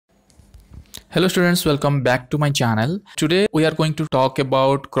Hello students, welcome back to my channel. Today we are going to talk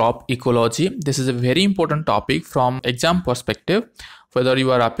about crop ecology. This is a very important topic from exam perspective. Whether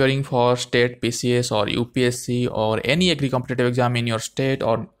you are appearing for state PCS or UPSC or any agri competitive exam in your state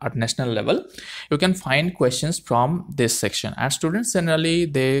or at national level, you can find questions from this section. And students generally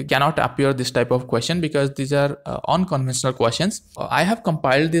they cannot appear this type of question because these are unconventional questions. I have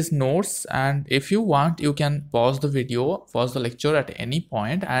compiled these notes, and if you want you can pause the video, pause the lecture at any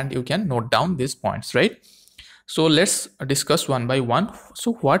point, and you can note down these points, right? So let's discuss one by one.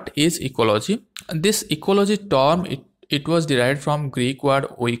 So what is ecology? This ecology term, it was derived from Greek word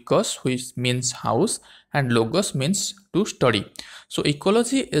oikos, which means house, and logos means to study. So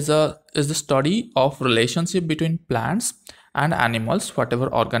ecology is the study of relationship between plants and animals, whatever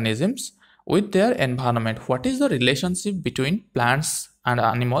organisms, with their environment. What is the relationship between plants and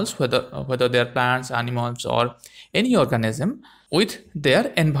animals, whether they are plants, animals, or any organism, with their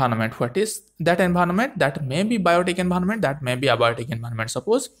environment? What is that environment? That may be biotic environment, that may be abiotic environment.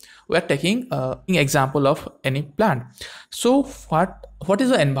 Suppose we are taking example of any plant. So what is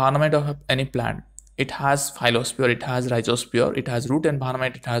the environment of any plant? It has phyllosphere, it has rhizosphere, it has root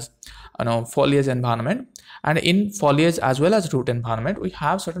environment, it has foliage environment. And in foliage as well as root environment, we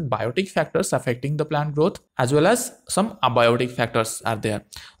have certain biotic factors affecting the plant growth, as well as some abiotic factors are there.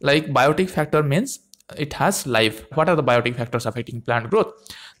 Like biotic factor means it has life. What are the biotic factors affecting plant growth?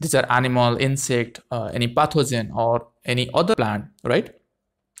 These are animal, insect, any pathogen, or any other plant, right?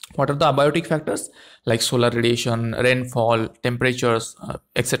 What are the abiotic factors? Like solar radiation, rainfall, temperatures,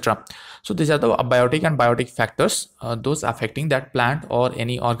 etc. So these are the abiotic and biotic factors, those affecting that plant or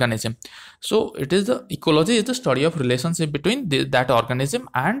any organism. So ecology is the study of relationship between that organism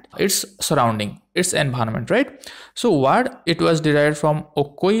and its surrounding, its environment, right? So what it was derived from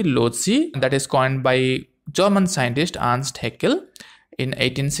ecology, that is coined by German scientist Ernst Haeckel in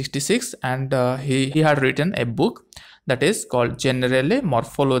 1866, and he had written a book that is called Generelle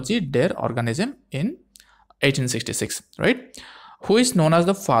Morphologie der Organism in 1866, right? Who is known as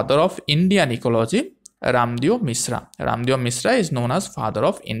the father of Indian ecology? Ramdev Misra. Ramdev Misra is known as father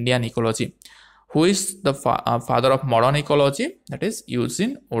of Indian ecology. Who is the father of modern ecology? That is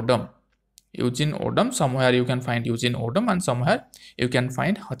Eugene Odum. Eugene Odum, somewhere you can find Eugene Odum, and somewhere you can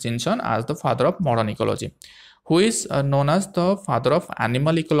find Hutchinson as the father of modern ecology. Who is known as the father of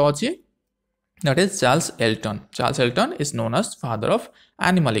animal ecology? That is Charles Elton. Charles Elton is known as father of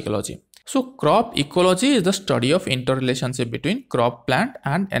animal ecology. So crop ecology is the study of interrelationship between crop, plant,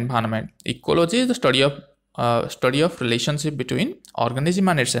 and environment. Ecology is the study of relationship between organism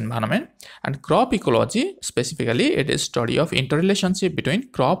and its environment, and crop ecology specifically, it is study of interrelationship between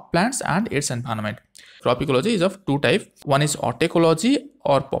crop, plants, and its environment. Crop ecology is of two types. One is horticology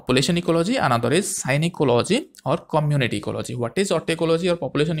or population ecology, another is synecology or community ecology. What is horticology or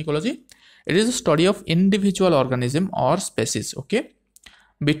population ecology? It is a study of individual organism or species, okay,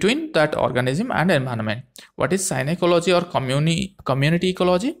 between that organism and environment. What is synecology or community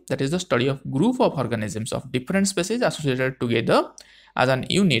ecology? That is the study of group of organisms of different species associated together as an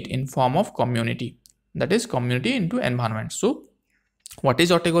unit in form of community. That is community into environment. So what is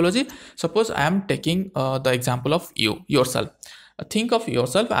horticology? Suppose I am taking the example of yourself. Think of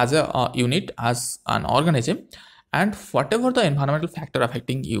yourself as a unit, as an organism, and whatever the environmental factor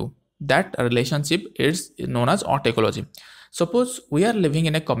affecting you, that relationship is known as horticology. Suppose we are living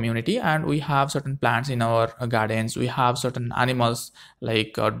in a community and we have certain plants in our gardens, we have certain animals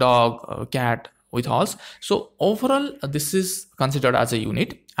like a dog, a cat with us. So overall this is considered as a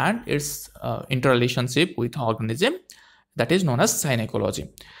unit, and its interrelationship with organism, that is known as synecology.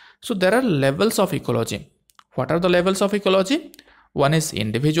 So there are levels of ecology. What are the levels of ecology? One is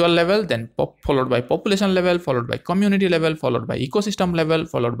individual level, then followed by population level, followed by community level, followed by ecosystem level,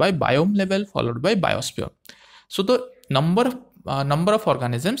 followed by biome level, followed by biosphere. So the number of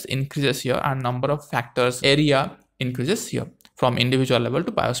organisms increases here, and number of factors, area, increases here from individual level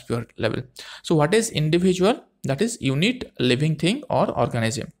to biosphere level. So what is individual? That is unit, living thing or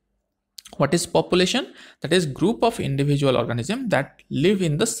organism. What is population? That is group of individual organisms that live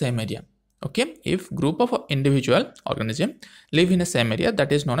in the same area. Okay, if group of individual organism live in a same area,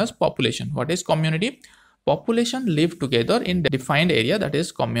 that is known as population. What is community? Population live together in defined area, that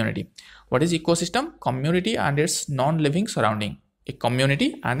is community. What is ecosystem? Community and its non-living surrounding. A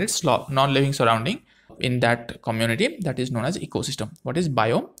community and its non-living surrounding in that community, that is known as ecosystem. What is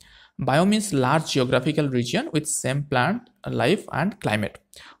biome? Biome is large geographical region with same plant life and climate.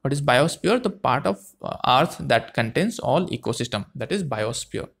 What is biosphere? The part of earth that contains all ecosystem, that is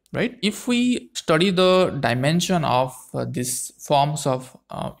biosphere, right? If we study the dimension of these forms of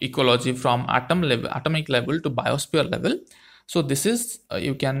ecology from atomic level to biosphere level, So this is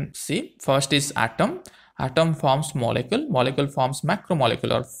you can see first is atom forms molecule forms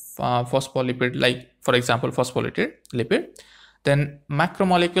macromolecular phospholipid, like for example phospholipid lipid. Then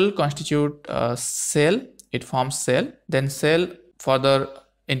macromolecule constitute cell, it forms cell. Then cell further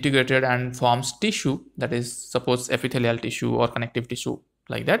integrated and forms tissue, that is suppose epithelial tissue or connective tissue,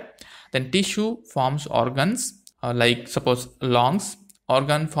 like that. Then tissue forms organs, like suppose lungs.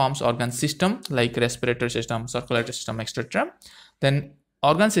 Organ forms organ system, like respiratory system, circulatory system, etc. Then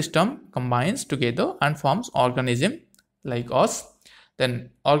organ system combines together and forms organism, like us.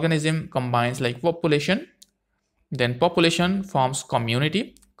 Then organism combines like population. Then population forms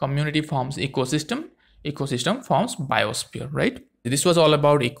community, community forms ecosystem, ecosystem forms biosphere, right? This was all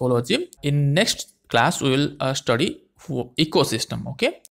about ecology. In next class we will study ecosystem. Okay.